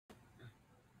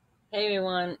Hey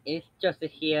everyone, it's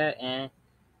Joseph here, and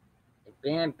it's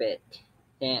been a bit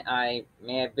since I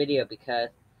made a video because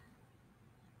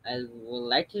I would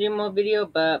like to do more video,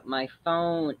 but my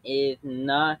phone is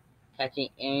not catching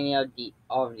any of the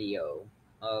audio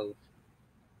of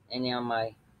any of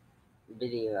my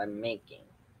video I'm making.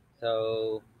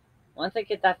 So once I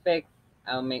get that fixed,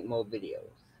 I'll make more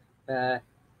videos. But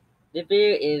this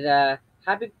video is a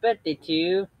happy birthday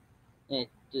to uh,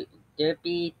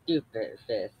 Derpy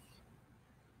Doofus.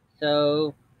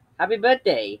 So happy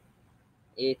birthday!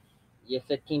 It's your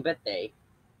 15th birthday.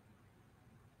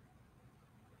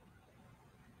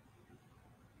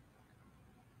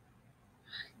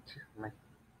 My,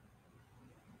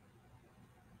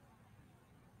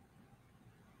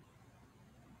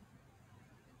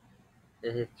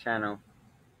 this is channel.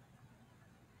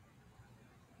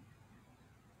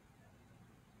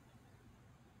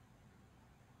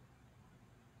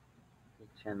 His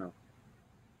channel.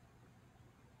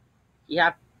 He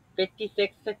have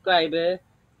 56 subscribers,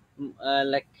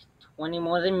 like 20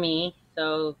 more than me.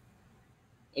 So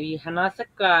if you have not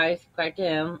subscribed, subscribe to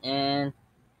him. And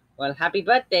well, happy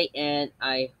birthday! And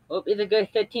I hope it's a good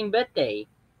 15th birthday.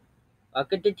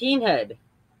 Welcome to teenhood,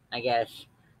 I guess.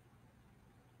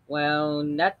 Well,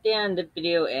 that's the end of the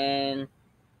video. And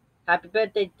happy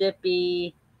birthday,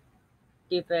 Dippy,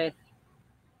 Doofus.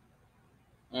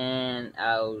 And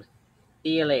I'll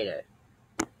see you later.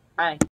 Bye.